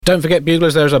Don't forget,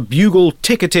 Buglers, there's a Bugle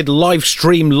ticketed live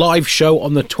stream live show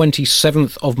on the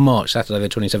 27th of March, Saturday the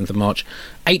 27th of March,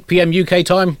 8 p.m. UK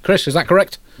time. Chris, is that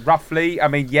correct? Roughly, I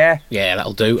mean, yeah. Yeah,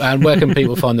 that'll do. And where can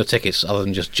people find the tickets other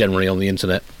than just generally on the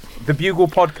internet?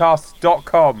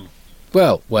 TheBuglePodcast.com.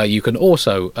 Well, where you can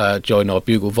also join our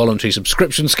Bugle voluntary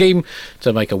subscription scheme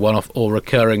to make a one-off or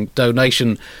recurring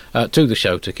donation to the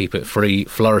show to keep it free,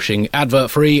 flourishing,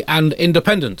 advert-free and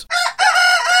independent.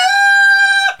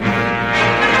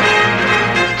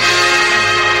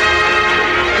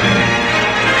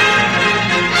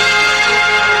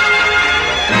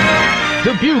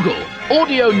 The Bugle,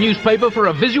 audio newspaper for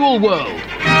a visual world.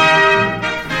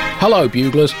 Hello,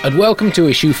 Buglers, and welcome to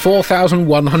issue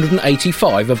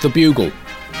 4185 of The Bugle.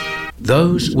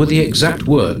 Those were the exact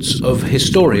words of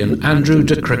historian Andrew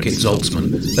de Cricket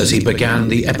Zaltzman as he began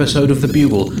the episode of The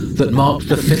Bugle that marked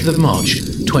the 5th of March,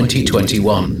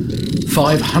 2021.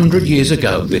 500 years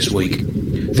ago this week.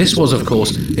 This was, of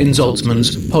course, in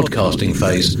Zaltzman's podcasting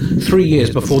phase, 3 years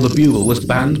before The Bugle was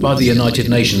banned by the United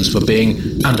Nations for being,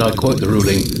 and I quote the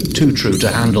ruling, too true to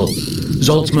handle.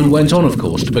 Zaltzman went on, of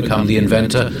course, to become the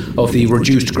inventor of the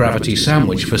reduced gravity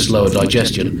sandwich for slower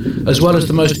digestion, as well as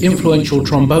the most influential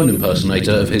trombone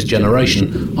impersonator of his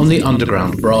generation on the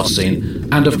underground brass scene,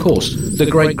 and, of course, the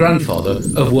great-grandfather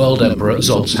of World Emperor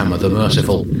Zaltzhammer the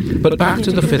Merciful. But back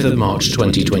to the 5th of March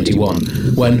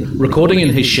 2021, when, recording in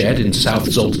his shed in South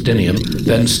Zaltdinium,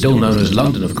 then still known as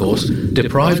London, of course,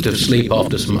 deprived of sleep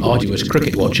after some arduous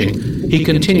cricket watching, he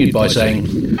continued by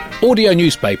saying, "Audio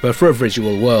newspaper for a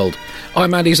visual world.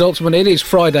 I'm Andy Zaltzman. It is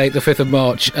Friday, the 5th of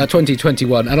March,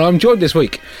 2021, and I'm joined this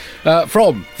week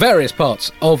from various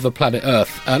parts of the planet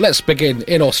Earth. Let's begin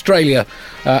in Australia,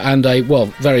 and a,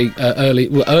 very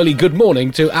early good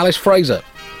morning to Alice Fraser.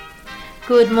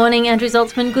 Good morning, Andrew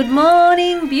Zaltzman. Good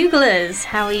morning, Buglers.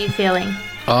 How are you feeling?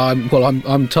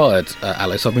 I'm tired,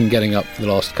 Alice. I've been getting up for the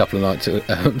last couple of nights,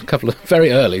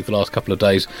 very early, the last couple of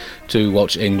days, to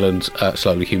watch England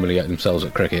slowly humiliate themselves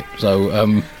at cricket. So,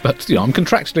 but I'm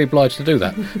contractually obliged to do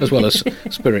that, as well as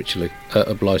spiritually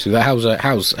obliged to do that.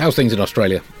 How's things in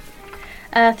Australia?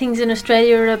 Things in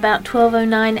Australia are about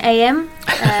 12:09 a.m.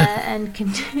 And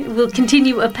will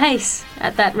continue apace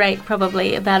at that rate,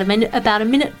 probably about a minute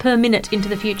per minute into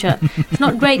the future. It's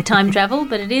not great time travel,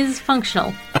 but it is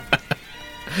functional.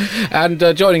 And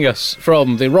joining us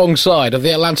from the wrong side of the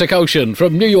Atlantic Ocean,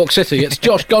 from New York City, it's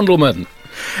Josh Gondelman.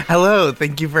 Hello,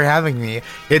 thank you for having me.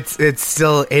 It's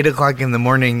still 8 o'clock in the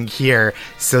morning here,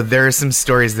 so there are some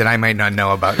stories that I might not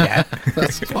know about yet.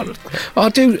 That's wonderful. I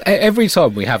do, every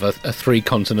time we have a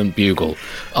three-continent bugle,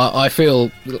 I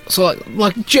feel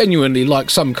like genuinely like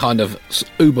some kind of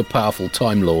uber-powerful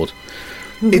Time Lord.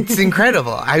 It's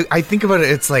incredible. I think about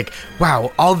it, it's like,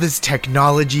 wow, all this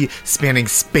technology spanning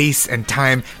space and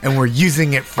time, and we're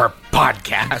using it for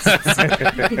podcasts.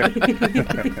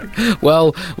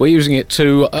 Well, we're using it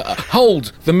to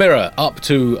hold the mirror up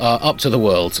to the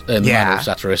world in the manner of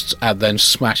satirists, and then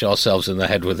smash ourselves in the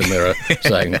head with the mirror,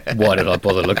 saying, why did I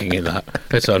bother looking in that?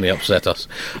 It's only upset us.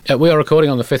 We are recording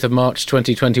on the 5th of March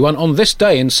 2021. On this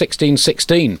day in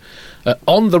 1616,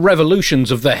 On the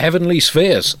Revolutions of the Heavenly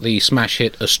Spheres, the smash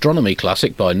hit astronomy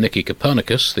classic by Nicky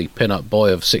Copernicus, the pin-up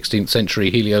boy of 16th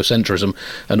century heliocentrism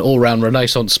and all-round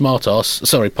Renaissance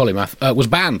polymath, was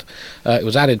banned. It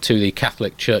was added to the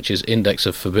Catholic Church's Index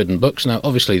of Forbidden Books. Now,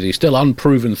 obviously, the still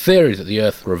unproven theory that the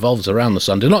Earth revolves around the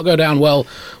Sun did not go down well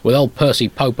with old Percy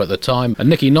Pope at the time, and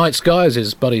Nicky Night Sky, as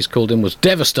his buddies called him, was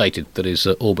devastated that his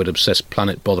orbit-obsessed,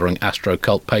 planet-bothering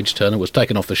astro-cult page-turner was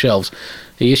taken off the shelves.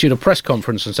 He issued a press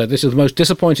conference and said, "This is the most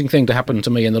disappointing thing to happen to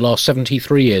me in the last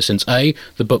 73 years since A,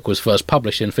 the book was first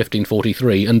published in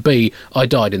 1543, and B, I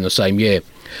died in the same year."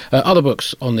 Other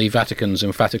books on the Vatican's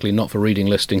emphatically not-for-reading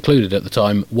list included at the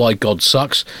time Why God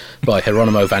Sucks by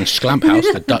Hieronymo van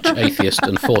Schlamphouse, the Dutch atheist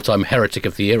and four-time heretic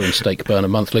of the year in Stake Burner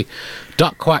Monthly,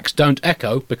 Duck Quacks Don't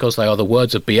Echo because they are the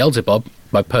words of Beelzebub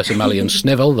by Persimalian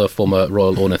Snivel, the former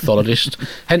royal ornithologist,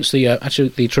 hence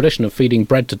the tradition of feeding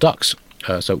bread to ducks.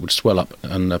 So it would swell up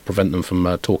and prevent them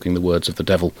from talking the words of the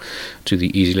devil to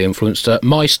the easily influenced.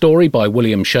 My Story by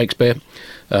William Shakespeare,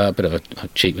 a bit of a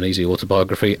cheap and easy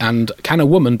autobiography, and Can a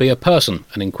Woman Be a Person?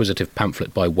 An inquisitive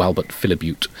pamphlet by Walbert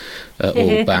Philibute,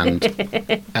 all banned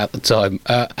at the time.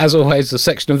 As always, the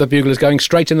section of the Bugle is going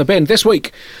straight in the bin. This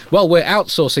week, well, we're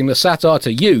outsourcing the satire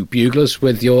to you, Buglers,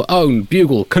 with your own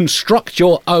Bugle. Construct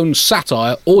your own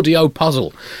satire audio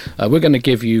puzzle. We're going to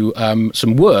give you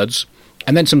some words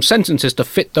and then some sentences to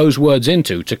fit those words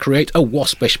into to create a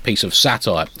waspish piece of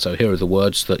satire. So here are the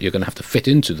words that you're going to have to fit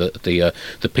into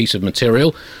the piece of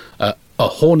material. A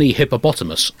horny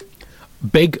hippopotamus,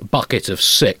 big bucket of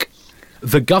sick,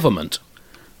 the government,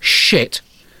 shit,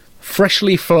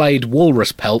 freshly flayed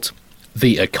walrus pelt,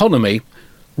 the economy,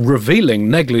 revealing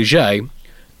negligee,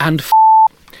 and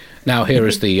Now, here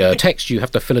is the text. You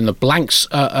have to fill in the blanks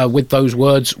with those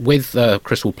words. With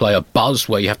Chris will play a buzz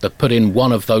where you have to put in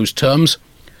one of those terms.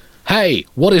 Hey,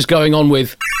 what is going on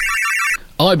with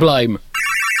I blame?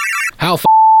 How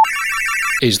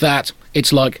is that?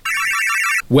 It's like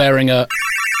wearing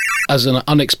as an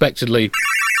unexpectedly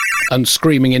and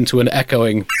screaming into an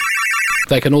echoing.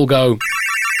 They can all go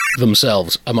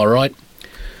themselves. Am I right?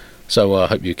 So I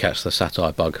hope you catch the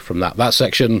satire bug from that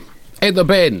section in the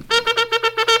bin.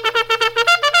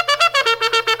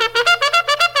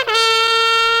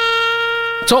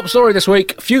 Top story this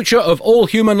week, future of all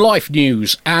human life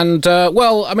news. And,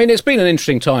 well, I mean, it's been an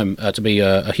interesting time to be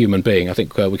a human being. I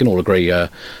think we can all agree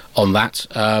on that.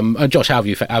 Josh, how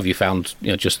have you found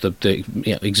just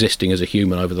the existing as a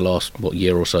human over the last,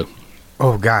 year or so?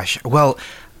 Oh, gosh. Well,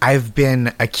 I've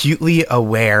been acutely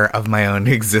aware of my own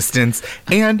existence,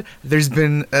 and there's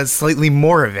been slightly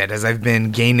more of it as I've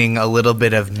been gaining a little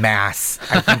bit of mass,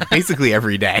 I think, basically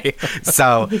every day.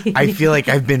 So I feel like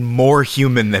I've been more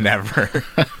human than ever.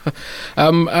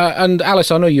 And Alice,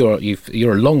 I know you're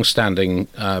a long-standing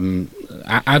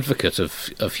advocate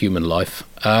of human life,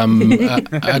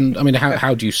 and I mean,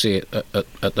 how do you see it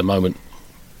at the moment?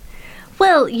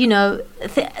 Well,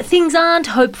 things aren't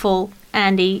hopeful,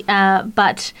 Andy,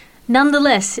 but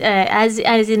nonetheless, as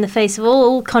in the face of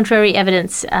all contrary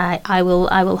evidence, I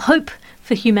will hope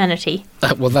for humanity.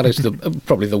 Well, that is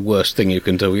probably the worst thing you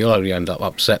can do. You'll only end up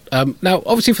upset. Now,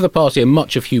 obviously, for the past year,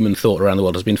 much of human thought around the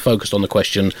world has been focused on the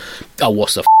question,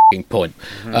 what's the point?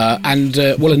 And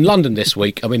in London this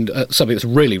week, I mean, something that's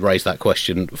really raised that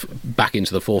question back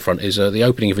into the forefront is the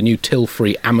opening of a new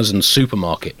till-free Amazon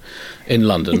supermarket in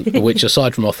London, which,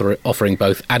 aside from offering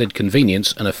both added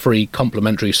convenience and a free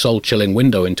complimentary soul-chilling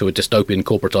window into a dystopian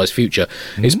corporatised future,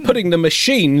 is putting the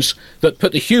machines that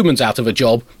put the humans out of a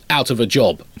job,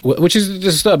 which is a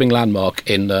disturbing landmark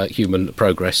in human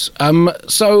progress.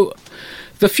 So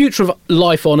the future of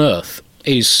life on Earth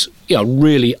is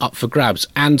really up for grabs,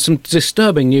 and some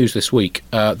disturbing news this week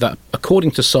that,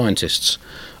 according to scientists,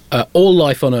 all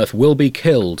life on Earth will be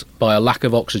killed by a lack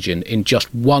of oxygen in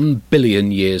just 1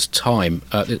 billion years' time.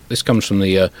 This comes from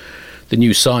the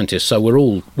New Scientist, so we're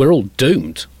all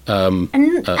doomed. And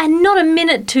not a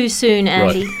minute too soon,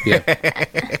 Andy. Right.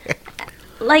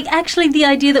 Yeah. Actually, the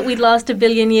idea that we'd last 1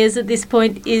 billion years at this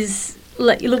point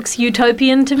looks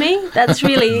utopian to me. That's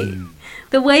really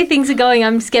the way things are going.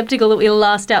 I'm sceptical that we'll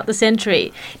last out the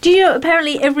century. Do you know,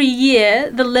 apparently every year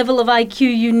the level of IQ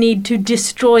you need to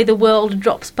destroy the world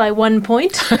drops by 1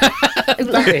 point?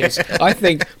 That is, I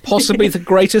think, possibly the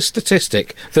greatest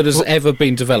statistic that has ever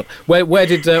been developed. Where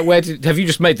did have you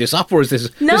just made this up, or is this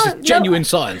genuine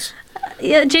science?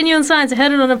 Yeah, genuine science. I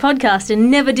heard it on a podcast, and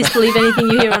never disbelieve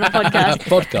anything you hear on a podcast.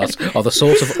 Podcasts are the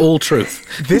source of all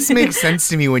truth. This makes sense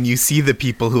to me when you see the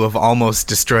people who have almost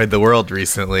destroyed the world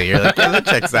recently. You're like, yeah, that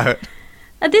checks out.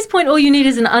 At this point, all you need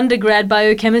is an undergrad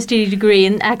biochemistry degree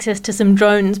and access to some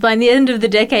drones. By the end of the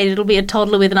decade, it'll be a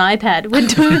toddler with an iPad. We're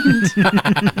doomed.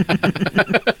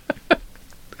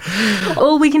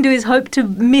 All we can do is hope to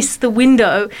miss the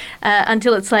window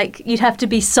until it's like you'd have to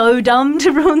be so dumb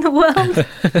to ruin the world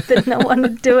that no one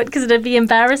would do it because it'd be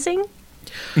embarrassing.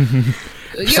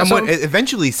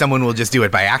 Eventually someone will just do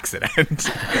it by accident.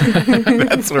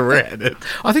 That's where we're headed.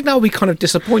 I think that would be kind of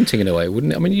disappointing in a way,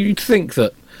 wouldn't it? I mean, you'd think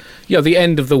that the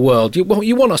end of the world, you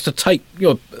want us to take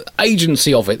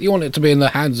agency of it. You want it to be in the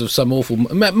hands of some awful...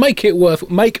 Make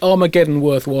Armageddon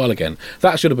worthwhile again.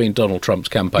 That should have been Donald Trump's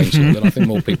campaign slogan, and I think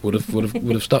more people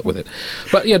would have stuck with it.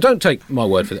 But don't take my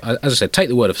word for it. As I said, take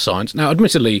the word of science. Now,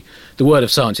 admittedly, the word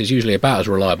of science is usually about as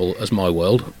reliable as my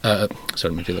word. Sorry,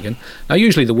 let me do that again. Now,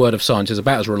 usually the word of science is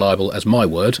about as reliable as my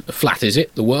word. Flat is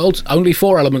it, the world? Only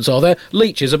 4 elements are there.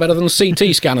 Leeches are better than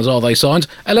CT scanners, are they, science?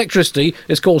 Electricity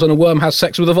is caused when a worm has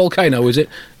sex with a volcano. Is it?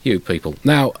 You people.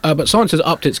 Now, but science has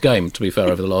upped its game, to be fair,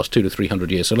 over the last 200 to 300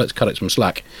 years, so let's cut it some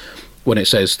slack when it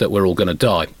says that we're all going to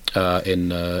die in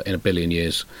 1 billion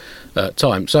years'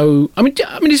 time. So, I mean,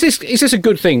 is this a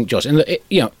good thing, Josh? In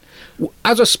that,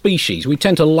 as a species, we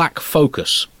tend to lack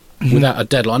focus without a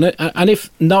deadline, and if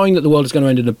knowing that the world is going to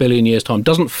end in 1 billion years' time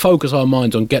doesn't focus our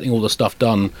minds on getting all the stuff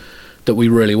done that we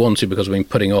really want to because we've been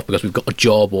putting off because we've got a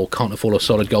job or can't afford a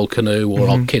solid gold canoe or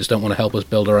our kids don't want to help us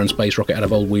build our own space rocket out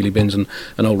of old wheelie bins and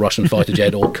an old Russian fighter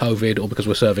jet or COVID or because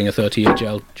we're serving a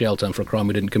 30-year jail term for a crime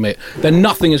we didn't commit, then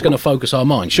nothing is going to focus our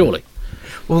mind, surely.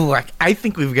 Well, I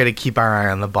think we've got to keep our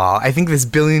eye on the ball. I think this 1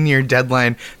 billion-year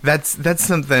deadline, that's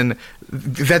something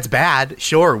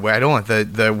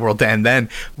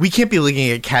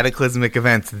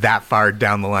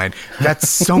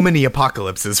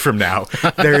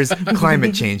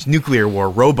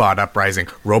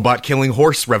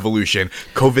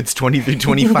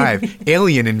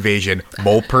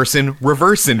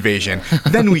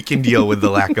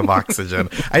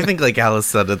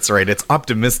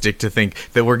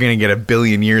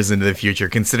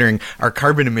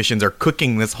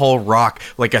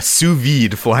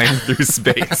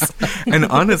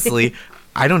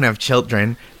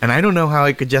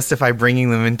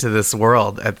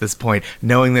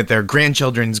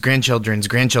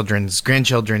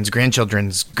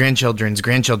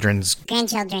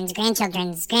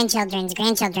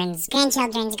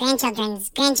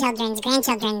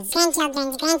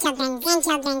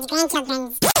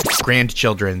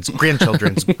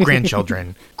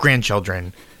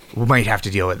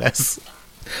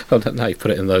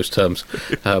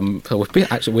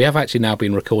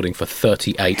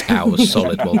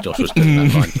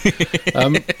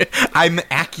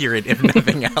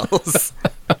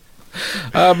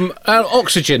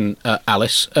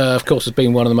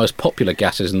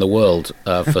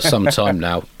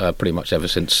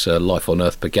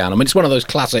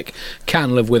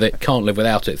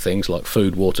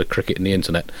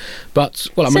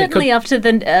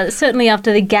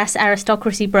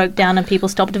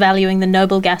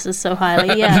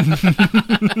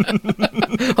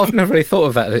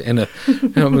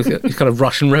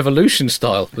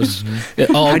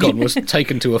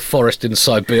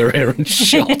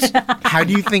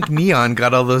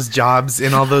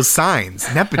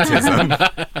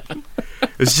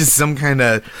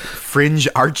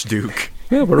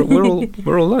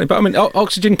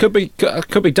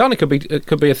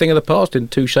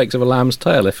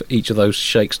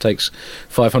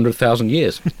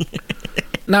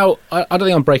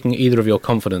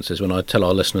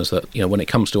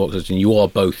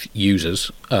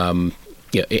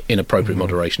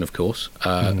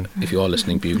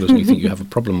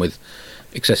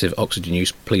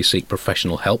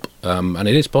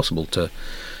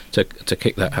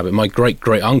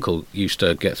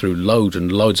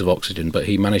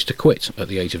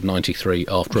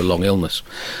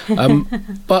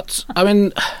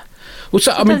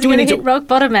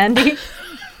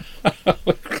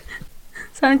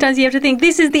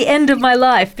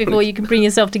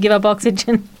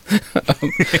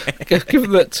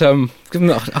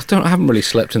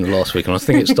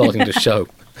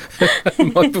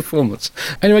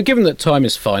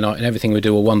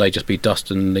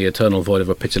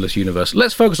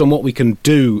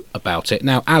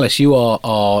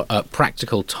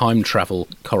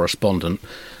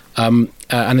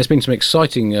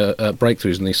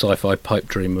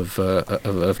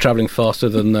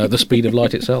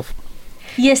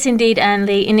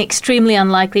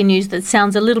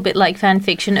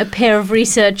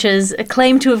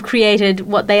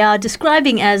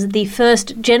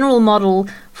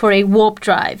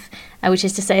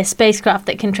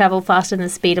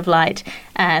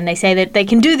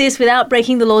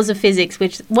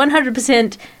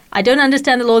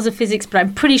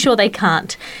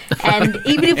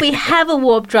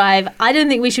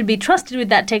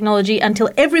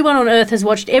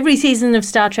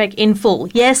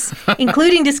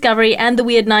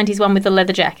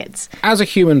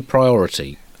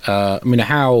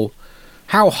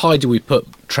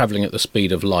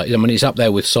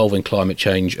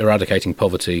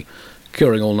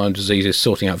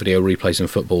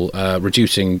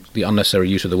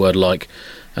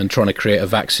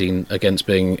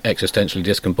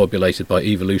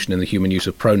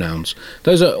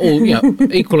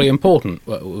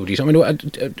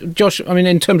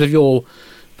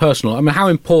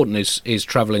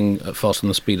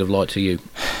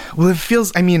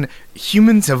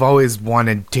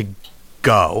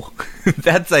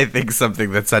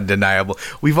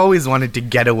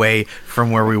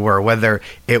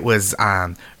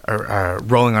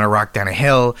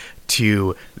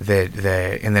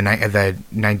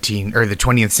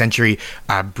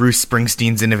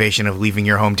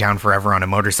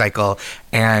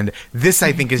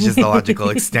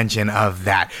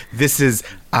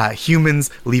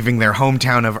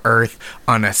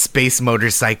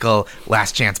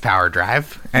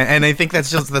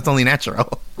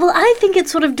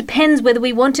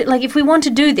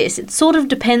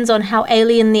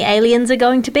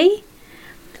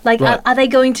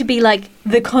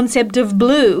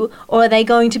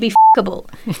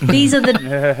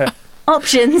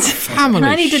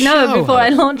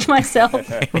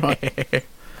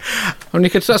I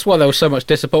mean, that's why there was so much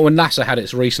disappointment when NASA had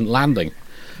its recent landing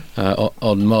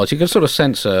on Mars. You could sort of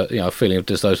sense a feeling of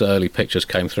as those early pictures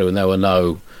came through, and there were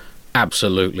no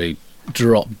absolutely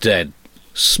drop-dead,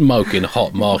 smoking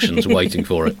hot Martians waiting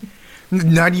for it.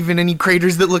 Not even any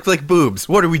craters that look like boobs.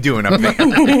 What are we doing up there?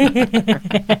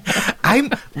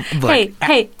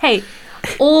 Hey.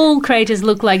 All craters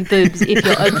look like boobs if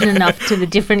you're open enough to the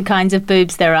different kinds of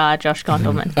boobs there are, Josh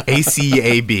Gondelman.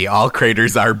 ACAB, all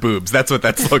craters are boobs. That's what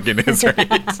that slogan is, right?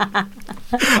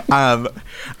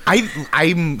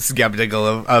 I'm skeptical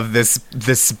of the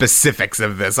specifics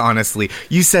of this, honestly.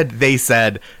 You said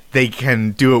they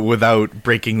can do it without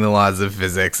breaking the laws of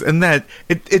physics, and that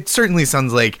it certainly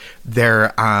sounds like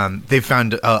they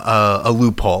found a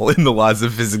loophole in the laws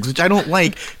of physics, which I don't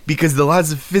like, because the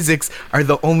laws of physics are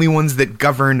the only ones that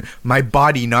govern my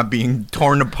body not being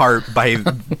torn apart by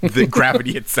the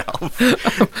gravity itself.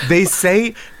 They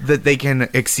say that they can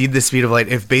exceed the speed of light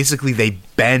if basically they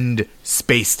bend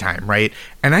space-time, right?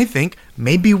 And I think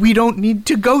maybe we don't need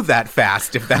to go that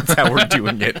fast if that's how we're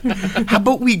doing it. How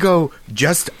about we go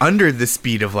just under the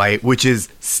speed of light, which is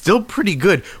still pretty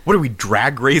good? What are we,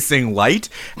 drag racing light?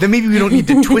 Then maybe we don't need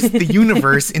to twist the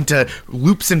universe into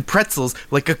loops and pretzels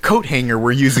like a coat hanger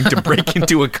we're using to break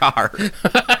into a car.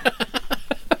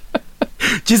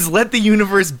 Just let the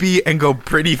universe be and go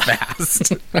pretty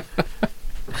fast.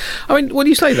 I mean, when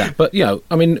you say that, but,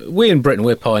 we in Britain,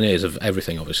 we're pioneers of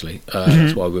everything, obviously.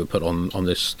 That's why we were put on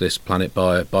this planet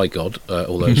by God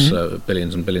all those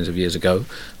billions and billions of years ago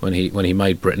when he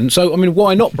made Britain. So, I mean,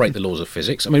 why not break the laws of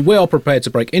physics? I mean, we are prepared to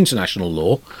break international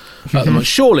law.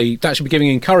 Surely that should be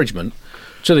giving encouragement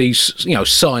to these,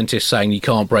 scientists saying you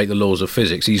can't break the laws of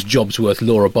physics, these Jobsworth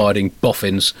law-abiding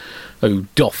boffins who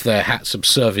doff their hats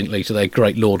subserviently to their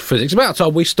great Lord Physics. It's about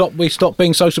time we stop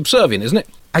being so subservient, isn't it?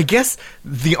 I guess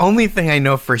the only thing I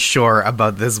know for sure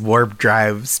about this warp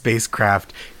drive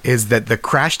spacecraft is that the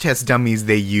crash test dummies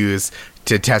they use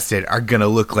to test it are gonna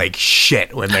look like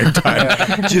shit when they're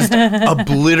done. Just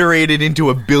obliterated into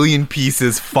a billion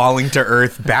pieces, falling to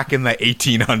Earth back in the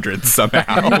 1800s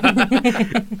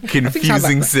somehow.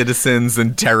 Confusing citizens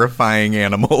and terrifying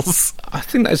animals. I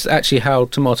think that's actually how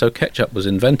tomato ketchup was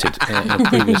invented in a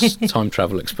previous time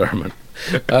travel experiment.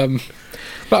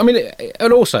 But I mean,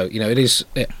 and also,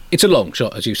 it's a long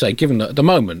shot, as you say, given that at the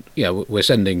moment, we're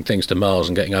sending things to Mars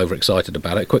and getting overexcited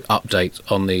about it. A quick update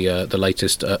on the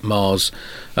latest Mars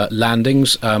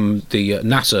landings. The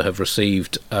NASA have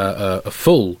received a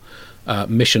full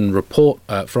mission report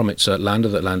from its lander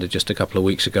that landed just a couple of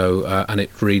weeks ago, and it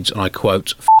reads, and I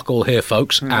quote, "Fuck all here,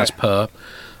 folks," as per.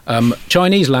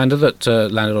 Chinese lander that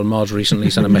landed on Mars recently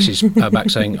sent a message back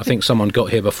saying, I think someone got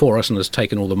here before us and has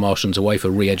taken all the Martians away for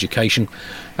re-education.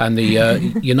 And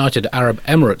the United Arab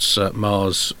Emirates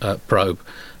Mars probe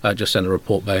just sent a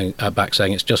report back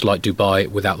saying it's just like Dubai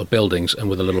without the buildings and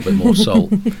with a little bit more soul.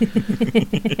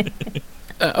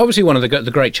 Obviously, one of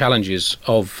the great challenges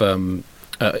of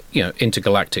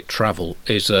intergalactic travel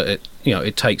is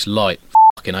it takes light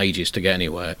fucking ages to get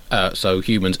anywhere. So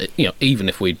humans, even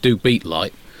if we do beat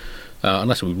light,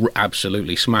 unless we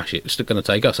absolutely smash it, it's still going to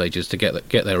take us ages to get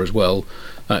there as well,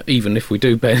 even if we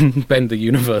do bend the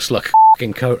universe like a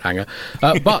fucking coat hanger.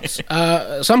 But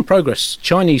some progress.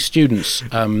 Chinese students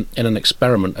in an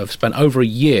experiment have spent over a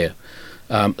year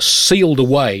sealed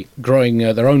away, growing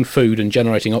their own food and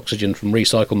generating oxygen from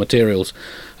recycled materials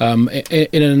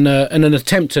in an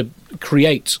attempt to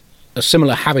create a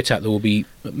similar habitat that will be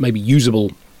maybe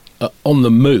usable on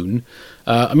the moon.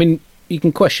 I mean, you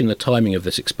can question the timing of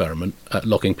this experiment,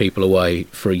 locking people away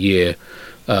for a year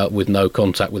with no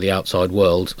contact with the outside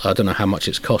world. I don't know how much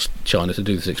it's cost China to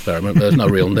do this experiment, but there's no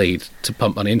real need to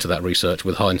pump money into that research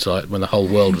with hindsight when the whole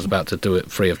world was about to do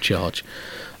it free of charge.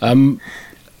 I mean,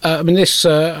 this.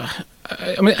 How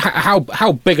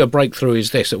big a breakthrough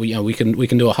is this that we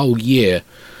can do a whole year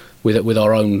with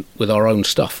our own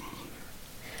stuff?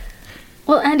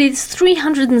 Well, and it's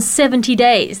 370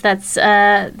 days.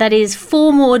 That is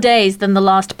 4 more days than the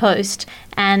last post.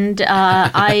 And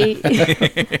and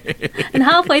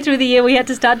halfway through the year we had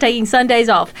to start taking Sundays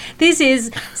off. This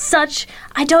is such.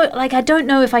 I don't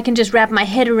know if I can just wrap my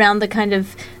head around the kind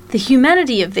of the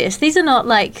humanity of this. These are not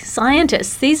like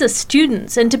scientists. These are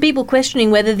students. And to people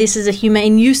questioning whether this is a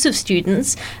humane use of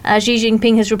students, Xi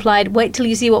Jinping has replied, "Wait till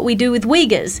you see what we do with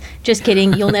Uyghurs." Just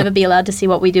kidding. You'll never be allowed to see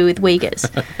what we do with Uyghurs.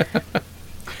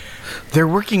 They're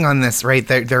working on this, right?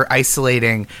 They're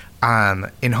isolating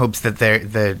in hopes that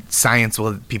the science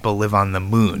will people live on the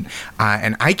moon.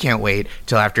 And I can't wait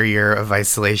till after a year of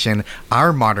isolation,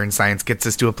 our modern science gets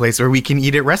us to a place where we can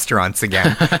eat at restaurants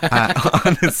again.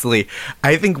 Honestly,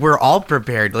 I think we're all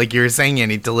prepared, like you were saying,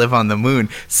 Annie, to live on the moon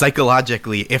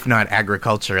psychologically, if not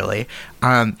agriculturally.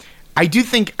 I do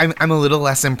think I'm a little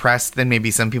less impressed than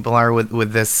maybe some people are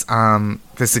with this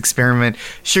this experiment.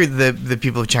 Sure, the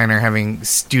people of China are having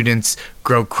students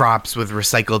grow crops with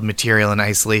recycled material in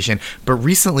isolation, but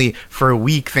recently, for a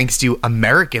week, thanks to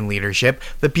American leadership,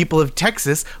 the people of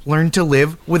Texas learned to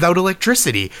live without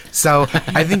electricity. So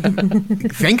I think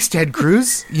thanks, Ted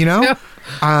Cruz, Yeah.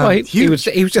 He was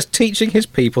just teaching his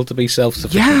people to be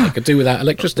self-sufficient. Yeah. They could do without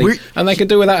electricity, and they could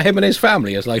do without him and his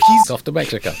family as he's off to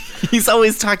Mexico. He's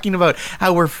always talking about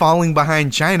how we're falling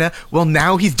behind China. Well,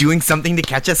 now he's doing something to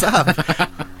catch us up.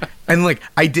 And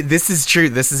this is true.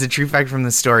 This is a true fact from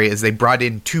the story. Is they brought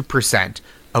in 2%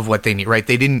 of what they need, right?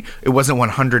 It wasn't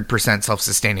 100%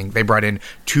 self-sustaining. They brought in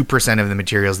 2% of the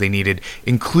materials they needed,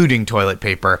 including toilet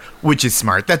paper, which is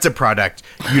smart. That's a product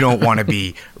you don't want to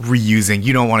be reusing.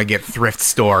 You don't want to get thrift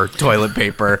store toilet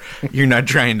paper. You're not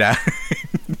trying to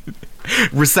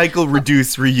recycle,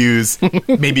 reduce, reuse,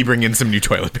 maybe bring in some new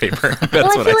toilet paper. That's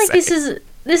well, I feel like say.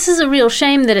 This is a real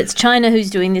shame that it's China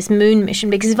who's doing this moon mission,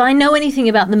 because if I know anything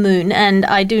about the moon, and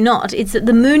I do not, it's that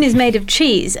the moon is made of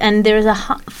cheese, and there is a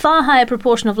far higher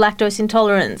proportion of lactose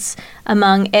intolerance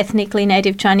among ethnically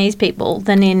native Chinese people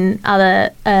than in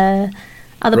other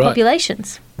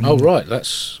populations. Oh, right.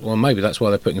 Maybe that's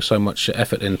why they're putting so much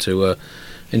effort into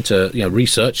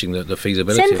researching the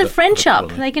feasibility. Send the French up;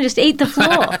 they can just eat the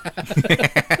floor.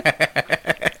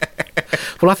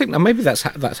 Well, I think maybe that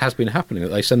has been happening, that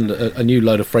they send a new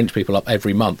load of French people up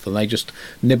every month and they just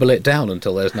nibble it down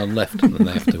until there's none left, and then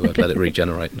they have to let it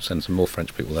regenerate and send some more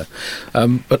French people there.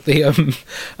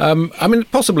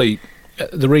 Possibly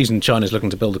the reason China's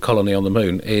looking to build a colony on the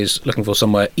moon is looking for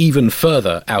somewhere even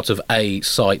further out of A,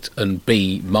 sight, and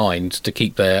B, mind, to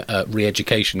keep their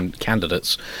re-education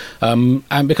candidates.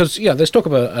 And because, there's talk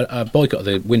about a boycott of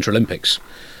the Winter Olympics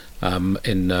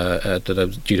that are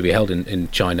due to be held in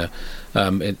China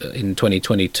in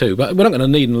 2022. But we're not going to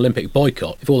need an Olympic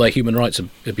boycott if all their human rights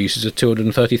abuses are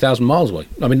 230,000 miles away.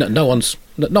 I mean, no one's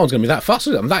going to be that fussed.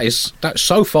 I mean, that's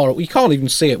so far. You can't even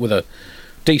see it with a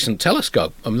decent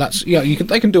telescope. I mean,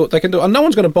 they can do it. They can do it, and no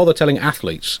one's going to bother telling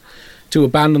athletes to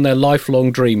abandon their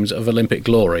lifelong dreams of Olympic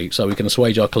glory so we can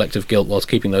assuage our collective guilt whilst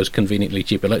keeping those conveniently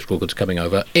cheap electrical goods coming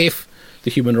over, if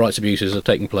the human rights abuses are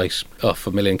taking place off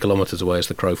a million kilometres away as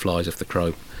the crow flies, if the crow,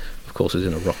 of course, is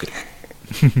in a rocket.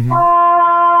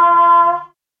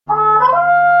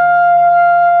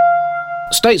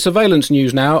 State surveillance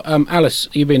news now. Alice,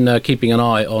 you've been keeping an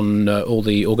eye on all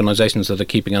the organisations that are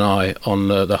keeping an eye on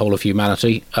the whole of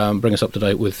humanity. Bring us up to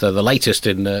date with the latest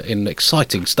in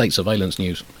exciting state surveillance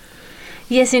news.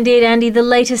 Yes, indeed, Andy. The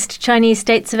latest Chinese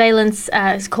state surveillance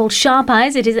is called Sharp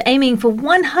Eyes. It is aiming for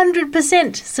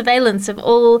 100% surveillance of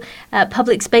all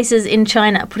public spaces in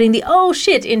China, putting the oh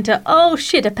shit into a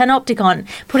panopticon,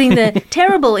 putting the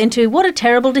terrible into what a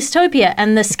terrible dystopia,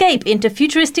 and the scape into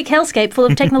futuristic hellscape full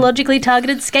of technologically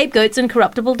targeted scapegoats and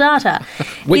corruptible data.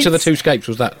 Which of the two scapes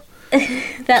was that?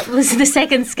 That was the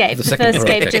second scape. The first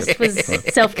scape just was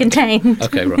self-contained.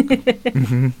 Okay, right.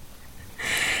 Mm-hmm.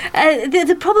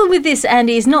 The problem with this,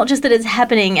 Andy, is not just that it's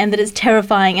happening and that it's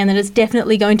terrifying and that it's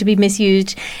definitely going to be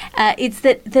misused. It's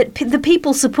that the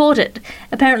people support it.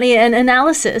 Apparently, an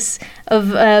analysis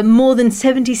of more than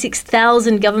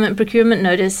 76,000 government procurement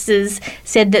notices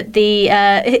said that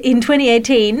in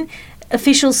 2018,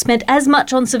 officials spent as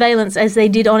much on surveillance as they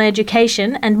did on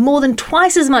education, and more than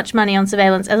twice as much money on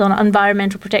surveillance as on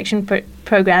environmental protection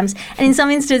programs. And in some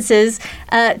instances,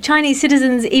 Chinese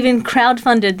citizens even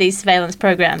crowdfunded these surveillance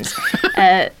programs,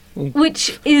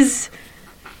 which is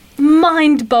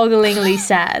mind-bogglingly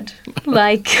sad.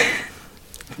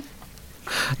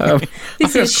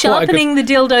 This is sharpening the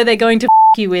dildo they're going to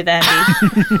you with,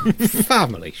 Andy.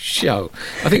 Family show.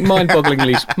 I think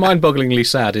mind-bogglingly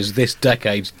sad is this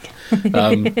decade's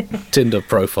Tinder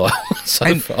profile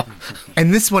so far.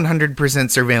 And this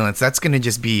 100% surveillance, that's going to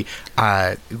just be,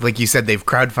 like you said, they've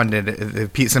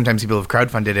crowdfunded. Sometimes people have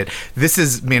crowdfunded it. This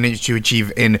is managed to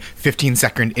achieve in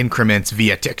 15-second increments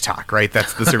via TikTok, right?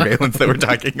 That's the surveillance that we're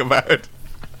talking about.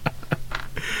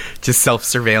 Just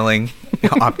self-surveilling,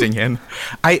 opting in.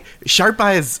 Sharp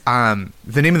Eyes,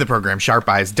 the name of the program, Sharp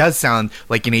Eyes, does sound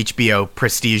like an HBO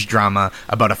prestige drama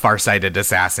about a far-sighted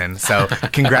assassin. So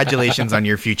congratulations on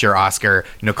your future Oscar,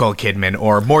 Nicole Kidman,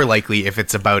 or more likely, if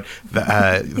it's about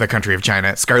the country of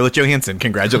China, Scarlett Johansson.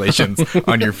 Congratulations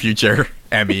on your future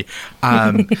Emmy.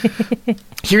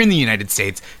 Here in the United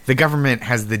States, the government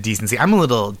has the decency. I'm a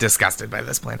little disgusted by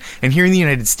this plan. And here in the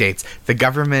United States, the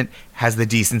government has the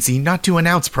decency not to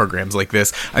announce programs like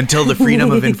this until the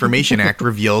Freedom of Information Act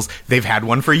reveals they've had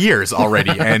one for years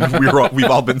already, and we've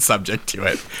all been subject to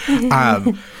it.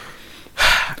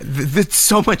 There's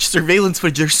so much surveillance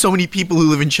footage. There's so many people who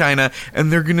live in China,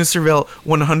 and they're going to surveil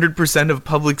 100% of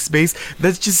public space.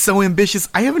 That's just so ambitious.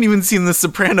 I haven't even seen The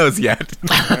Sopranos yet.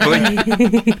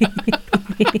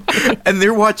 And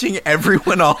they're watching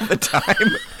everyone all the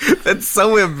time. That's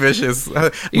so ambitious.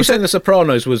 You're saying The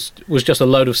Sopranos was just a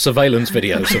load of surveillance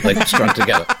videos that they strung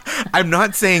together? I'm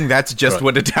not saying that's just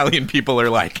what Italian people are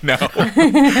like. No.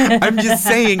 I'm just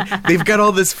saying they've got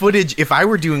all this footage. If I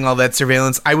were doing all that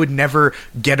surveillance, I would never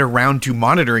get around to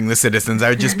monitoring the citizens. I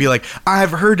would just be like,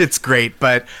 I've heard it's great,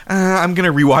 but I'm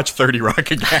going to rewatch 30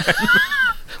 Rock again.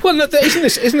 Well, no,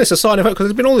 isn't this a sign of hope? Because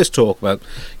there's been all this talk about,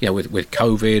 with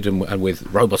COVID and with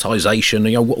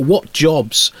robotisation. What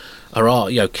jobs are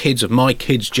our kids of my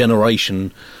kids'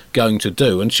 generation going to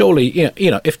do? And surely,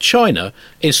 if China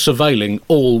is surveilling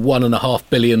all 1.5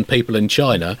 billion people in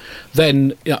China,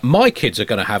 then my kids are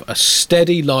going to have a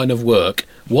steady line of work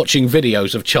watching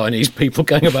videos of Chinese people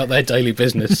going about their daily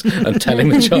business and telling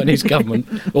the Chinese government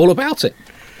all about it.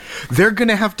 They're going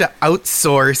to have to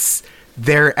outsource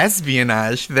their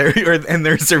espionage, and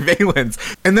their surveillance,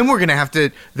 and then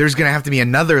there's gonna have to be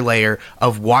another layer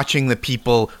of watching the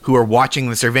people who are watching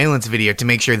the surveillance video to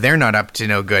make sure they're not up to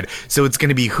no good. So it's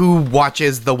gonna be who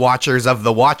watches the watchers of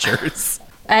the watchers,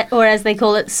 or as they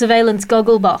call it, surveillance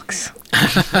goggle box.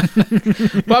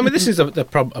 Well, I mean, this is a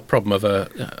problem of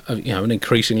an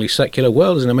increasingly secular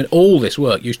world, isn't it? I mean, all this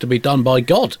work used to be done by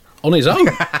God on his own.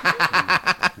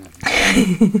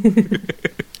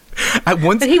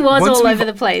 But he was all over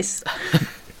the place.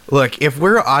 Look, if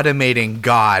we're automating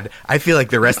God, I feel like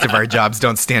the rest of our jobs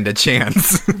don't stand a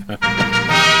chance.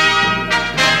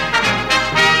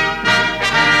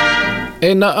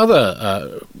 In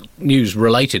other news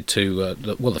related to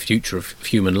the future of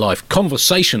human life,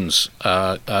 conversations,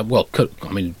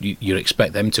 you'd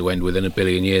expect them to end within 1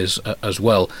 billion years as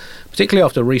well, particularly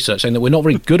after research saying that we're not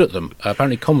very good at them.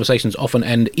 Apparently conversations often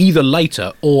end either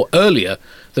later or earlier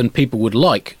than people would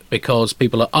like, because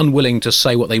people are unwilling to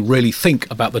say what they really think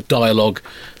about the dialogue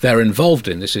they're involved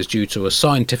in. This is due to a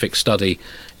scientific study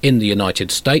in the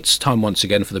United States. Time once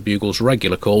again for the Bugle's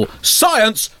regular call.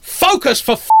 Science! Focus,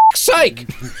 for f***'s sake!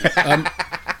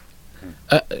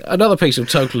 Another piece of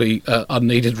totally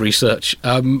unneeded research.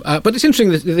 But it's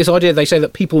interesting, this idea, they say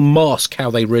that people mask how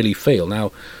they really feel. Now,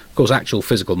 of course, actual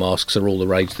physical masks are all the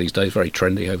rage these days, very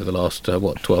trendy over the last,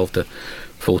 12 to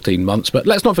 14 months. But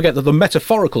let's not forget that the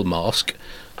metaphorical mask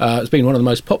has been one of the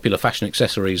most popular fashion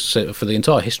accessories for the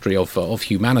entire history of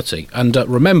humanity. And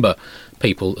remember,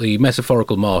 people, the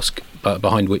metaphorical mask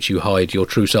behind which you hide your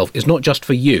true self is not just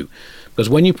for you. Because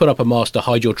when you put up a mask to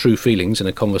hide your true feelings in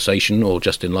a conversation or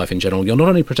just in life in general, you're not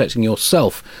only protecting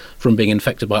yourself from being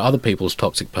infected by other people's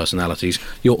toxic personalities,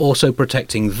 you're also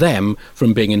protecting them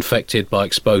from being infected by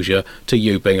exposure to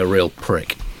you being a real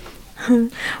prick.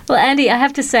 Well, Andy, I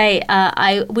have to say,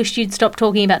 I wished you'd stopped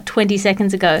talking about 20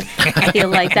 seconds ago. I feel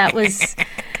like that was...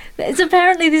 So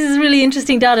apparently this is really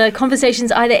interesting data.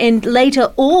 Conversations either end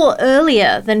later or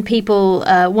earlier than people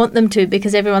want them to,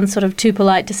 because everyone's sort of too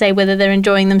polite to say whether they're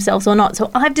enjoying themselves or not.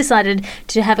 So I've decided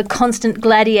to have a constant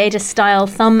gladiator-style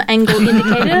thumb angle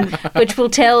indicator, which will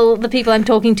tell the people I'm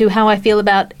talking to how I feel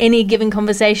about any given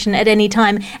conversation at any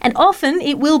time. And often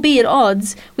it will be at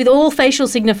odds with all facial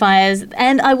signifiers,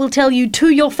 and I will tell you to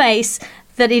your face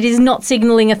that it is not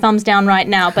signaling a thumbs down right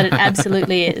now, but it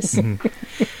absolutely is.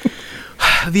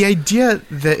 The idea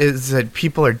that is that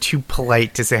people are too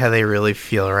polite to say how they really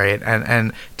feel, right?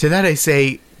 And to that I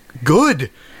say, good.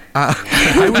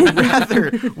 I would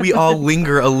rather we all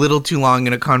linger a little too long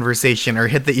in a conversation or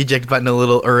hit the eject button a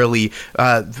little early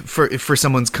for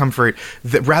someone's comfort,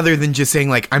 rather than just saying,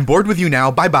 like, I'm bored with you now,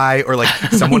 bye-bye, or like,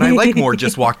 someone I like more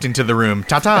just walked into the room,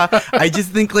 ta-ta. I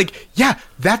just think, like, yeah,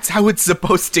 that's how it's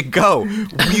supposed to go.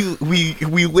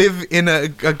 We live in a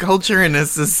culture and a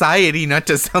society, not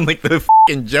to sound like the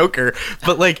fucking Joker,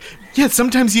 but like, yeah,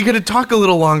 sometimes you got to talk a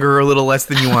little longer or a little less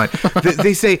than you want.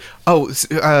 They say,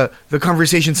 the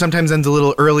conversation sometimes ends a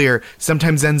little earlier,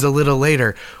 sometimes ends a little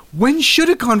later. When should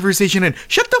a conversation end?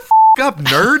 Shut the up,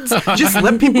 nerds. Just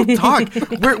let people talk.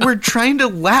 We're trying to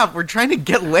laugh. We're trying to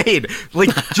get laid. Like,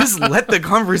 just let the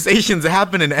conversations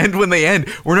happen and end when they end.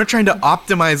 We're not trying to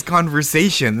optimize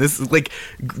conversation. This is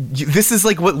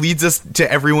like what leads us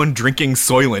to everyone drinking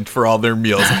Soylent for all their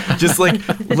meals. Just like,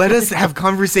 let us have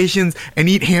conversations and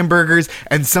eat hamburgers,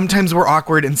 and sometimes we're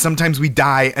awkward and sometimes we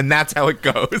die, and that's how it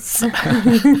goes.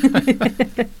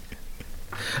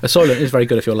 A Soylent is very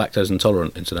good if you're lactose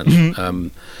intolerant, incidentally.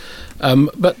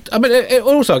 But I mean, it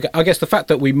also, I guess, the fact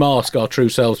that we mask our true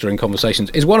selves during conversations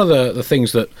is one of the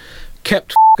things that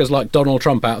kept f***ers like Donald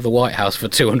Trump out of the White House for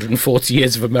 240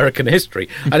 years of American history.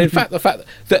 And in fact, the fact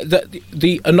that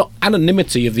the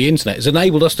anonymity of the internet has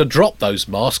enabled us to drop those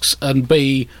masks and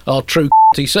be our true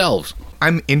selves.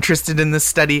 I'm interested in this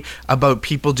study about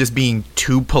people just being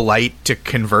too polite to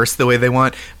converse the way they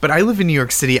want, but I live in New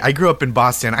York City. I grew up in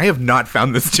Boston. I have not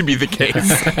found this to be the case.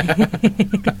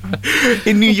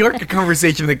 In New York, a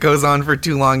conversation that goes on for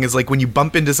too long is like when you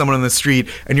bump into someone on the street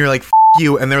and you're like, F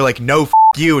you, and they're like, no, F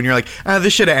you, and you're like,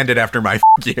 this should have ended after my F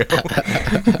you.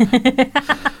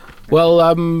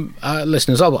 Well,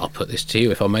 listeners, I'll put this to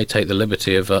you, if I may take the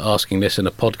liberty of asking this in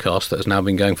a podcast that has now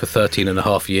been going for 13 and a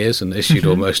half years and issued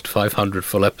almost 500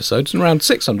 full episodes, and around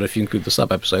 600 if you include the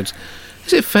sub-episodes.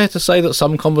 Is it fair to say that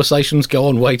some conversations go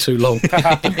on way too long? do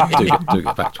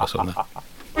get back to us on that.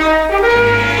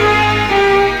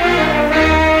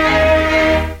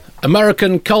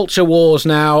 American culture wars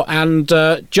now, and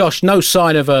Josh, no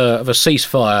sign of a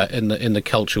ceasefire in the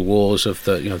culture wars of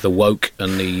the woke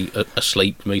and the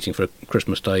asleep meeting for a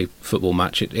Christmas Day football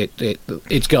match.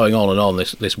 It's going on and on,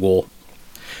 this war.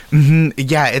 Mm-hmm.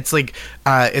 Yeah, it's like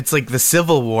the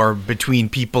Civil War between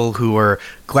people who are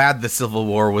glad the Civil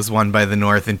War was won by the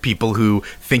North and people who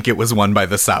think it was won by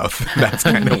the South. That's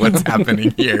kind of what's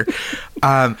happening here.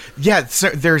 So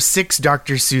there are 6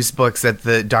 Dr. Seuss books that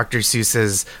the Dr.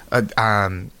 Seuss's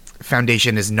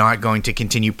Foundation is not going to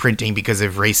continue printing because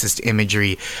of racist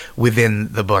imagery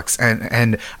within the books,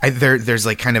 and there's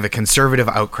like kind of a conservative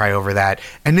outcry over that,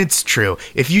 and it's true.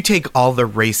 If you take all the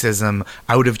racism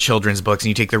out of children's books and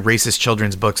you take the racist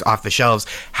children's books off the shelves,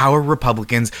 how are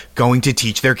Republicans going to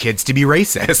teach their kids to be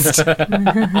racist?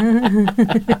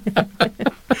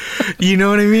 You know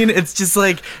what I mean? It's just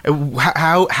like,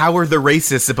 how are the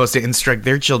racists supposed to instruct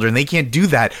their children? They can't do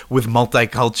that with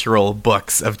multicultural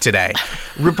books of today.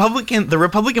 The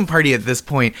Republican Party at this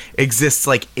point exists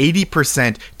like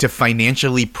 80% to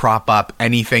financially prop up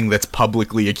anything that's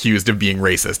publicly accused of being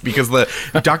racist, because the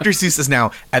Dr. Seuss is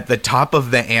now at the top of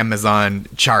the Amazon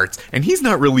charts, and he's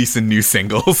not releasing new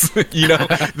singles. You know,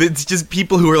 it's just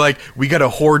people who are like, we got to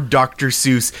hoard Dr.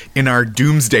 Seuss in our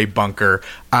doomsday bunker,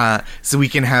 so we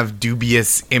can have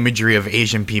dubious imagery of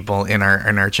Asian people in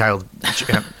our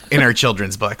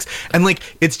children's books. And like,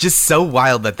 it's just so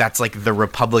wild that that's like the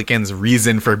Republicans'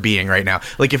 reason for being right now.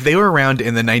 Like, if they were around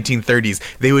in the 1930s,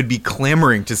 they would be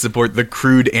clamoring to support the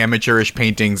crude amateurish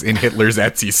paintings in Hitler's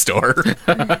Etsy store.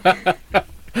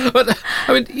 But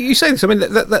I mean, you say this. I mean,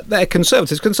 they're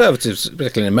conservatives,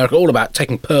 particularly in America, all about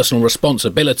taking personal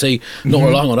responsibility, not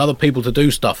relying on other people to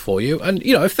do stuff for you. And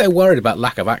you know, if they're worried about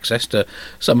lack of access to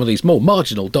some of these more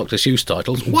marginal Dr. Seuss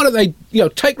titles, why don't they,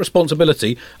 take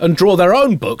responsibility and draw their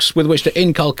own books with which to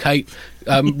inculcate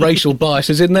racial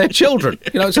biases in their children?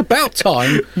 It's about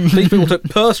time these people took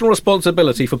personal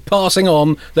responsibility for passing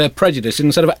on their prejudice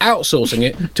instead of outsourcing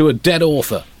it to a dead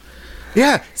author.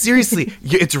 Yeah, seriously,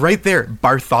 it's right there.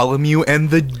 Bartholomew and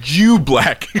the Jew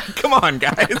Black. Come on,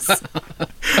 guys.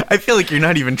 I feel like you're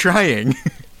not even trying.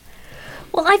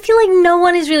 Well, I feel like no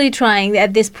one is really trying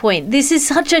at this point. This is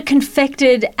such a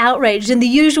confected outrage, and the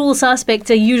usual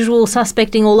suspects are usual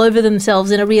suspecting all over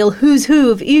themselves in a real who's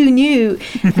who of ew new.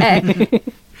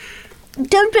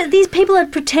 These people are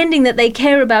pretending that they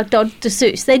care about Dr.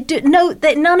 Seuss. They do no.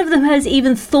 None of them has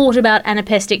even thought about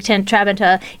anapestic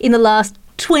tetrameter in the last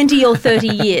 20 or 30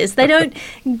 years. They don't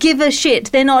give a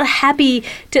shit. They're not happy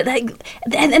to,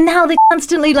 and now they're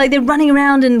constantly they're running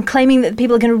around and claiming that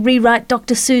people are going to rewrite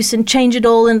Dr. Seuss and change it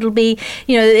all, and it'll be,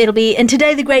 and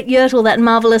today the great Yertle, that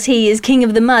marvelous he, is king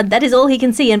of the mud. That is all he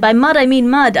can see. And by mud, I mean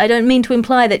mud. I don't mean to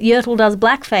imply that Yertle does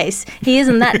blackface. He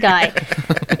isn't that guy.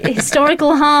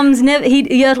 Historical harms,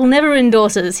 Yertle never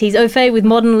endorses. He's au fait with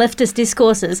modern leftist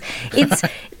discourses.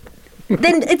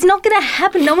 Then it's not going to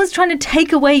happen. No one's trying to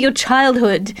take away your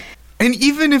childhood. And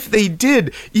even if they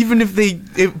did,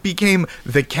 it became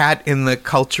the cat in the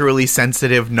culturally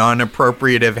sensitive,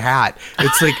 non-appropriative hat.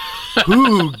 It's like,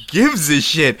 who gives a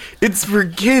shit? It's for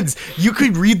kids. You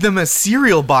could read them a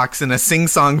cereal box in a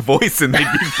sing-song voice and they'd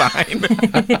be fine.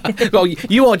 Well,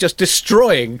 you are just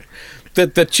destroying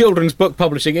the children's book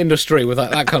publishing industry with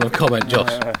that kind of comment,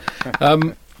 Josh.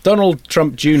 Donald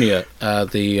Trump Jr.,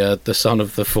 the son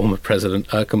of the former president,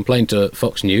 complained to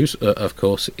Fox News. Of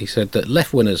course, he said that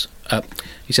left-wingers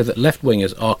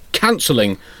are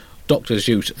cancelling Dr.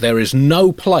 Seuss. There is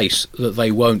no place that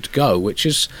they won't go, which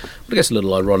is, I guess, a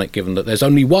little ironic given that there's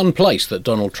only one place that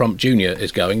Donald Trump Jr.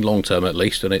 is going, long term at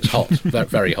least, and it's hot,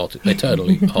 very hot,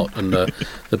 eternally hot, and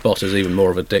the boss is even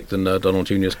more of a dick than Donald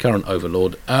Jr.'s current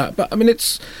overlord. But I mean,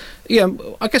 it's.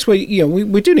 I guess we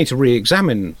do need to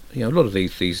re-examine a lot of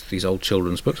these old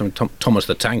children's books. I mean, Thomas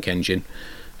the Tank Engine,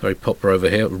 very popular over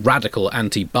here. Radical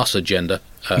anti-bus agenda,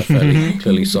 fairly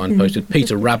clearly signposted.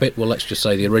 Peter Rabbit, well, let's just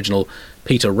say the original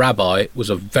Peter Rabbi was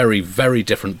a very, very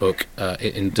different book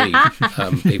indeed.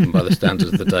 Even by the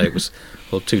standards of the day, it was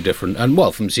too different. And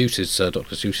from Seuss's,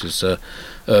 Dr. Seuss's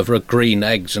oeuvre, Green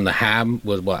Eggs and the Ham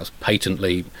was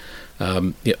patently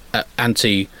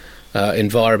anti.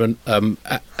 Environment,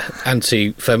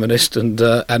 anti-feminist and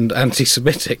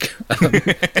anti-Semitic.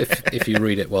 If you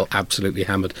read it, absolutely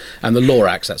hammered. And the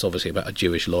Lorax, that's obviously about a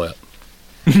Jewish lawyer.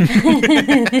 I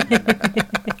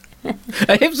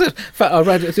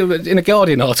read in a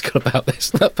Guardian article about this.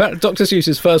 Dr.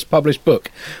 Seuss's first published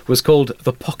book was called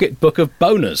The Pocket Book of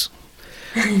Boners.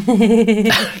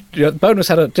 Bonus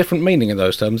had a different meaning in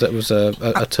those terms. That was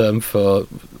a term for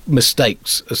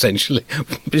mistakes, essentially,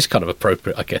 which is kind of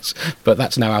appropriate, I guess. But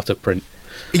that's now out of print.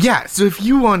 Yeah, so if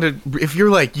you're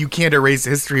like, you can't erase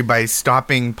history by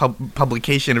stopping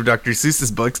publication of Dr.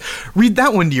 Seuss's books, read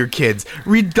that one to your kids.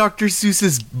 Read Dr.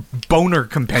 Seuss's boner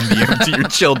compendium to your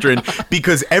children,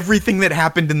 because everything that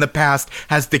happened in the past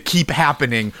has to keep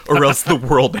happening, or else the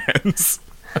world ends.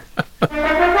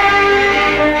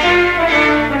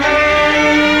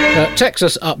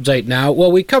 Texas update now.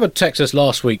 Well, we covered Texas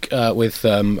last week with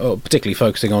particularly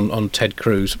focusing on Ted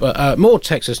Cruz. But more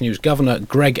Texas news. Governor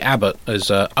Greg Abbott is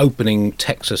opening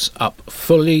Texas up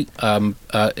fully in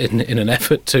an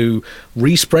effort to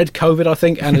respread COVID, I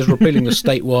think, and is repealing the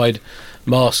statewide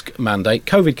mask mandate.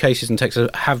 COVID cases in Texas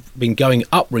have been going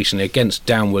up recently against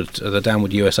the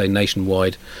Downward USA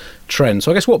nationwide trend.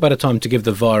 So I guess what better time to give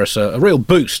the virus a real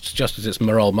boost, just as its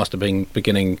morale must have been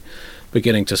beginning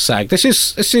to sag. This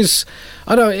is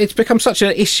I know it's become such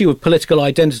an issue of political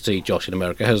identity, Josh, in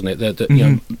America, hasn't it?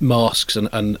 The masks and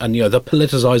the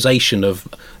politicization of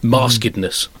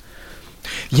maskedness.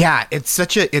 Yeah, it's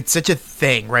such a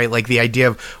thing, right? Like the idea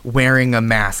of wearing a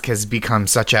mask has become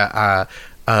such a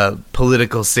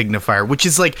political signifier, which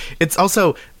is like, it's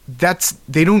also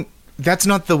that's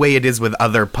not the way it is with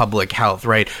other public health,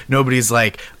 right? Nobody's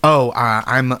like,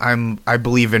 I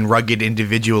believe in rugged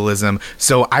individualism,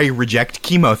 so I reject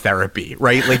chemotherapy,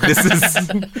 right? Like this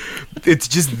is, it's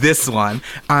just this one.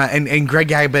 And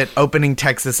Greg Abbott opening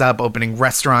Texas up, opening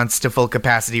restaurants to full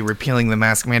capacity, repealing the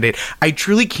mask mandate. I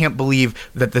truly can't believe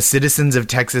that the citizens of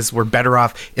Texas were better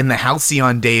off in the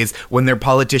halcyon days when their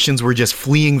politicians were just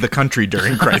fleeing the country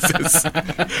during crisis,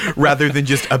 rather than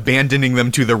just abandoning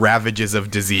them to the ravages of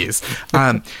disease.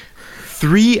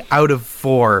 3 out of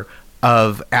 4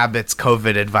 of Abbott's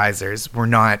COVID advisors were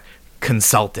not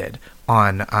consulted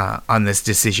on this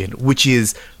decision, which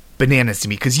is bananas to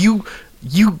me, because you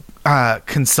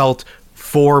consult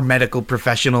 4 medical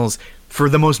professionals for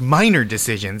the most minor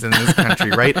decisions in this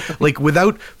country, right? Like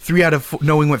without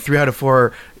knowing what 3 out of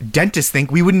 4 dentists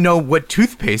think, we wouldn't know what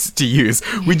toothpaste to use.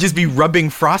 We'd just be rubbing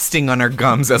frosting on our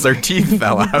gums as our teeth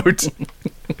fell out.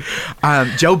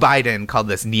 Joe Biden called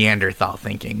this Neanderthal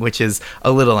thinking, which is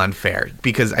a little unfair,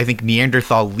 because I think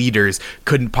Neanderthal leaders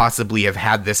couldn't possibly have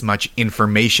had this much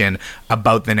information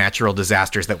about the natural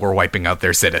disasters that were wiping out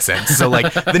their citizens. So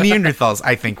like the Neanderthals,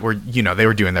 I think they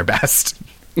were doing their best.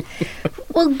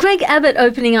 Well, Greg Abbott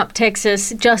opening up Texas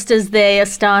just as they are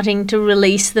starting to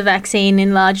release the vaccine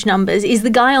in large numbers is the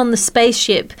guy on the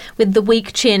spaceship with the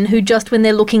weak chin who, just when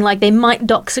they're looking like they might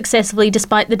dock successfully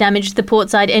despite the damage to the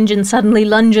portside engine, suddenly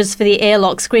lunges for the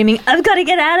airlock screaming, "I've got to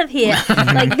get out of here."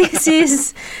 Like, this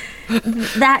is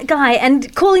that guy.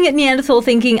 And calling it Neanderthal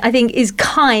thinking, I think, is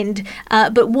kind,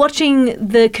 but watching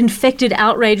the confected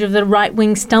outrage of the right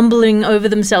wing stumbling over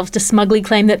themselves to smugly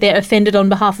claim that they're offended on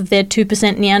behalf of their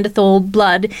 2% Neanderthal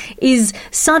blood is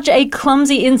such a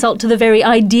clumsy insult to the very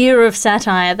idea of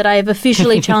satire that I have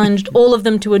officially challenged all of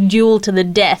them to a duel to the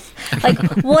death. Like,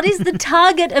 what is the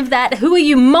target of that? Who are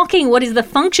you mocking? What is the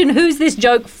function? Who's this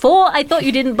joke for? I thought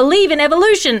you didn't believe in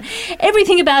evolution.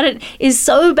 Everything about it is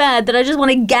so bad that I just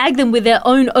want to gag them with their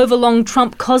own overlong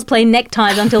Trump cosplay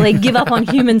neckties until they give up on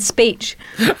human speech.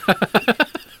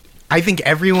 I think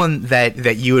everyone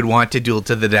that you would want to duel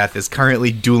to the death is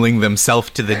currently dueling themselves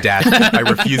to the death by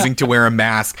refusing to wear a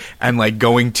mask and like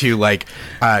going to like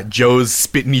Joe's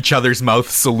spit in each other's mouth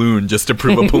saloon just to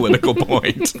prove a political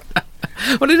point.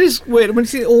 Well, it is weird when you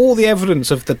see all the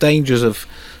evidence of the dangers of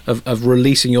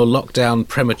releasing your lockdown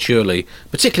prematurely,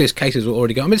 particularly as cases were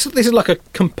already going. I mean, this is like a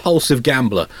compulsive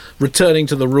gambler returning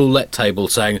to the roulette table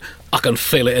saying, I can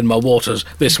feel it in my waters,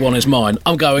 this one is mine,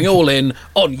 I'm going all in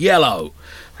on yellow.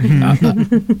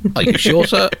 Are you sure,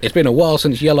 sir? It's been a while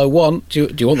since yellow won.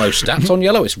 Do you want those stats on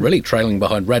yellow? It's really trailing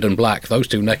behind red and black, those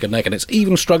two neck and neck, and it's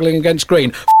even struggling against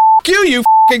green. F*** you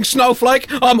f***ing snowflake,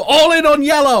 I'm all in on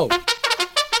yellow.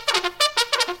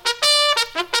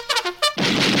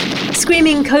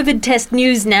 Screaming COVID test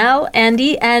news now,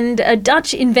 Andy, and a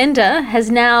Dutch inventor has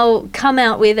now come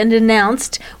out with and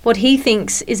announced what he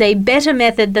thinks is a better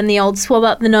method than the old swab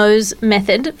up the nose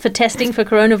method for testing for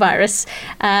coronavirus,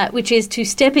 which is to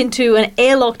step into an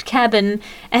airlocked cabin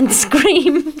and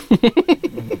scream.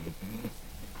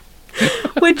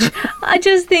 Which I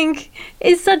just think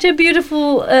is such a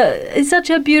beautiful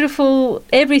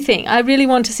everything. I really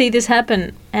want to see this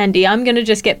happen, Andy. I'm going to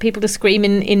just get people to scream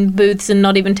in booths and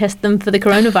not even test them for the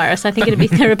coronavirus. I think it'd be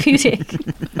therapeutic.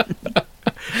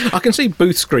 I can see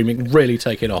booth screaming really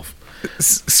taking off.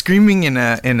 Screaming in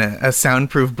a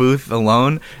soundproof booth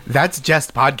alone, that's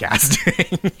just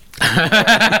podcasting.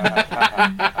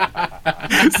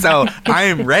 So I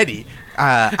am ready.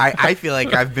 I feel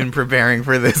like I've been preparing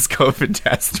for this COVID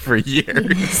test for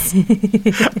years.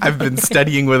 I've been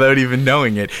studying without even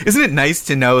knowing it. Isn't it nice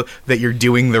to know that you're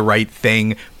doing the right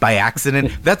thing by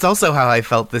accident? That's also how I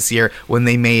felt this year when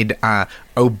they made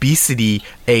obesity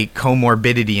a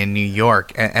comorbidity in New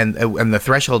York, and the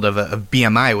threshold of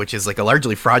BMI, which is like a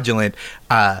largely fraudulent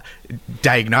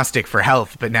diagnostic for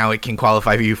health, but now it can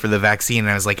qualify you for the vaccine. And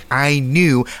I was like, I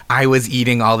knew I was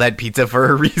eating all that pizza for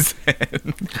a reason.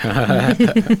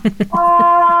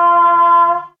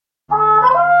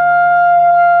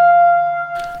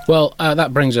 Well,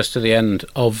 that brings us to the end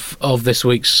of this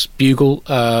week's Bugle.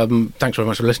 Thanks very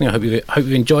much for listening. I hope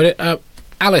you've enjoyed it.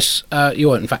 Alice,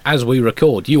 you are, in fact, as we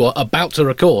record, you are about to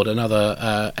record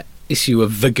another issue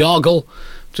of The Gargle.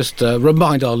 Just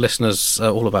remind our listeners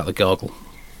all about The Gargle.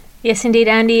 Yes, indeed,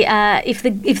 Andy. If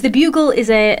the Bugle is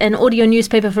an audio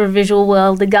newspaper for a visual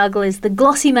world, The Gargle is the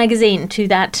glossy magazine to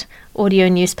that audio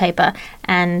newspaper,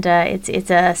 and it's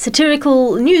a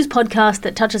satirical news podcast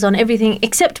that touches on everything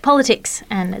except politics,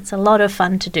 and it's a lot of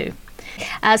fun to do.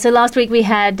 So last week we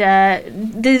had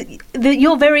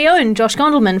your very own Josh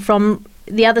Gondelman from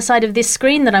the other side of this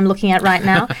screen that I'm looking at right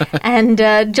now, and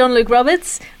John Luke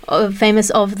Roberts, famous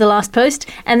of The Last Post.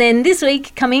 And then this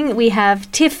week coming, we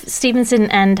have Tiff Stevenson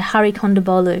and Hari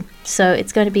Kondabolu. So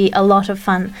it's going to be a lot of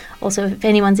fun. Also, if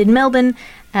anyone's in Melbourne,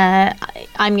 I'm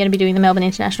going to be doing the Melbourne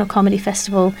International Comedy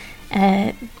Festival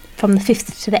from the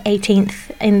 5th to the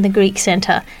 18th in the Greek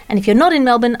Centre. And if you're not in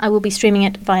Melbourne, I will be streaming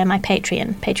it via my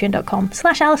Patreon,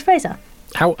 patreon.com/Alice Fraser.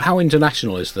 How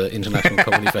international is the International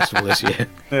Comedy Festival this year?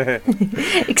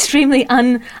 Extremely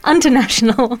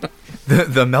international.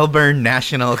 The Melbourne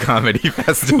National Comedy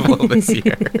Festival this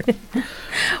year.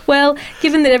 Well,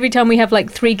 given that every time we have like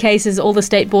 3 cases, all the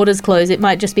state borders close, it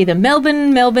might just be the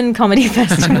Melbourne Comedy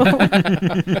Festival.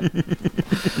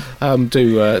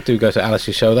 Do go to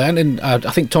Alice's show there, and I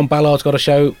think Tom Ballard's got a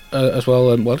show as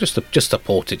well. And well, just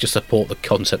support it, just support the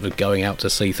concept of going out to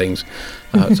see things.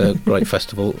 It's a great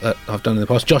festival that I've done in the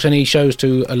past. Josh, any shows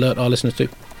to alert our listeners to?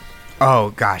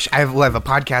 Oh, gosh. I have a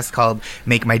podcast called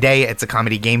Make My Day. It's a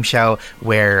comedy game show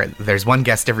where there's one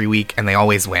guest every week and they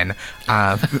always win.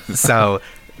 So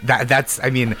that's, I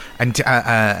mean,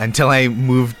 until I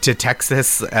moved to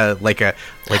Texas, like a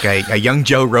young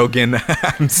Joe Rogan,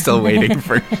 I'm still waiting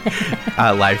for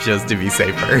live shows to be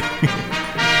safer.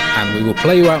 And we will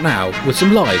play you out now with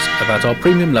some lies about our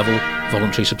premium level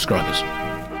voluntary subscribers.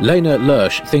 Lena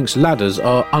Lurch thinks ladders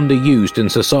are underused in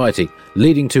society,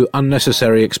 leading to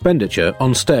unnecessary expenditure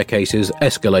on staircases,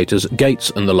 escalators,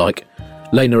 gates and the like.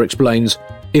 Lena explains,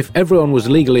 if everyone was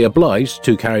legally obliged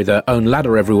to carry their own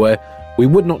ladder everywhere, we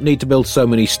would not need to build so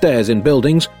many stairs in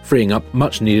buildings, freeing up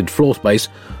much needed floor space,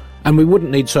 and we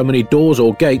wouldn't need so many doors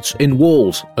or gates in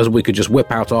walls, as we could just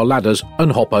whip out our ladders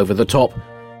and hop over the top.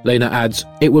 Lena adds,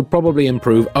 it would probably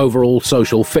improve overall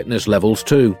social fitness levels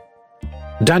too.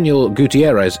 Daniel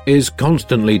Gutierrez is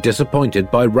constantly disappointed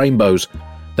by rainbows.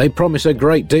 They promise a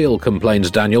great deal,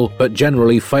 complains Daniel, but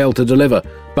generally fail to deliver,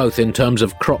 both in terms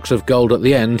of crocks of gold at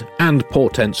the end and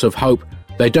portents of hope.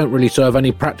 They don't really serve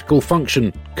any practical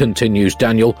function, continues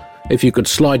Daniel. If you could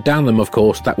slide down them, of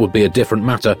course, that would be a different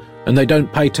matter, and they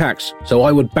don't pay tax, so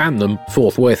I would ban them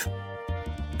forthwith.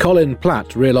 Colin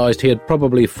Platt realised he had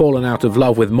probably fallen out of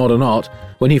love with modern art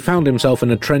when he found himself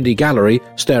in a trendy gallery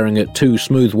staring at 2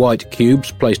 smooth white cubes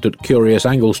placed at curious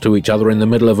angles to each other in the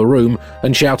middle of a room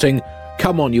and shouting,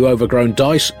 "Come on, you overgrown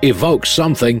dice, evoke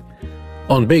something."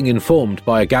 On being informed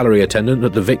by a gallery attendant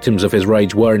that the victims of his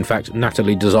rage were in fact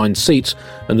nattily designed seats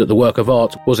and that the work of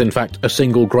art was in fact a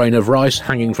single grain of rice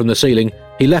hanging from the ceiling,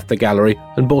 he left the gallery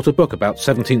and bought a book about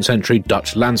 17th century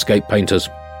Dutch landscape painters.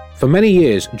 For many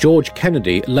years, George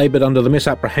Kennedy laboured under the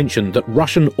misapprehension that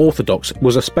Russian Orthodox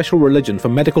was a special religion for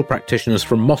medical practitioners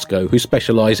from Moscow who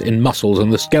specialise in muscles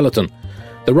and the skeleton.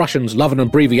 The Russians love an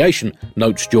abbreviation,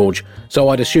 notes George, so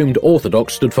I'd assumed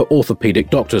Orthodox stood for orthopaedic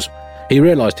doctors. He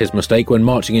realised his mistake when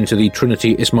marching into the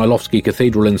Trinity Ismailovsky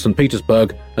Cathedral in St.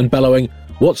 Petersburg and bellowing,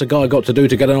 "What's a guy got to do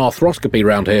to get an arthroscopy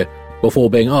round here?" before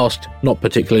being asked, not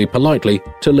particularly politely,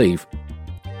 to leave.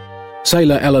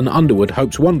 Sailor Ellen Underwood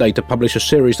hopes one day to publish a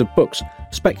series of books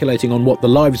speculating on what the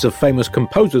lives of famous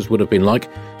composers would have been like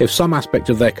if some aspect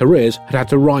of their careers had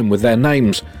to rhyme with their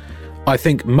names. "I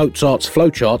think Mozart's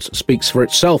flowcharts speaks for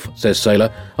itself," says Sailor,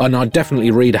 "and I'd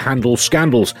definitely read Handel's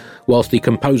Scandals, whilst the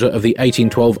composer of the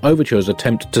 1812 Overture's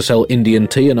attempt to sell Indian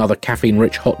tea and other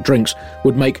caffeine-rich hot drinks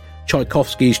would make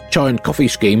Tchaikovsky's Chai and Coffee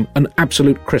Scheme an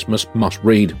absolute Christmas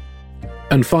must-read."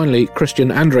 And finally, Christian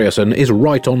Andreasen is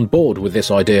right on board with this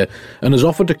idea and has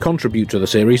offered to contribute to the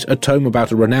series a tome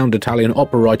about a renowned Italian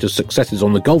opera writer's successes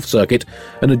on the golf circuit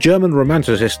and a German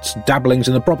romanticist's dabblings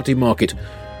in the property market.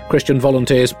 Christian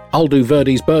volunteers, "I'll do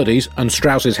Verdi's birdies and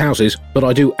Strauss's houses, but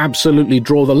I do absolutely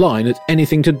draw the line at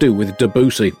anything to do with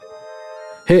Debussy."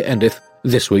 Here endeth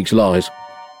this week's Lies.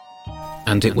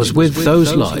 And it was with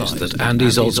those lies that Andy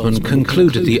Zaltzman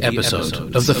concluded the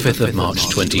episode of the 5th of March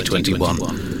 2021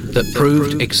 that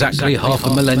proved exactly half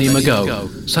a millennium ago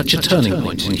such a turning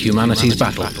point in humanity's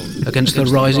battle against the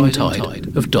rising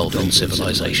tide of dolphin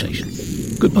civilization.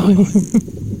 Goodbye.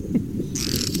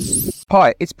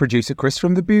 Hi, it's producer Chris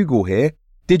from The Bugle here.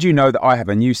 Did you know that I have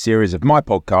a new series of my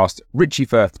podcast, Richie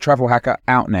Firth Travel Hacker,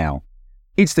 out now?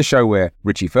 It's the show where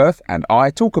Richie Firth and I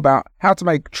talk about how to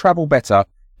make travel better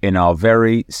in our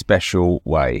very special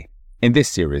way. In this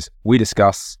series, we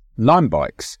discuss Lime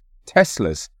bikes,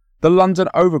 Teslas, the London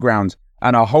Overground,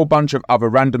 and a whole bunch of other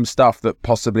random stuff that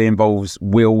possibly involves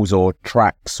wheels or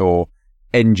tracks or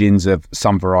engines of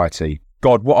some variety.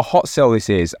 God, what a hot sell this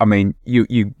is. I mean, you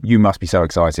must be so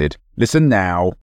excited. Listen now.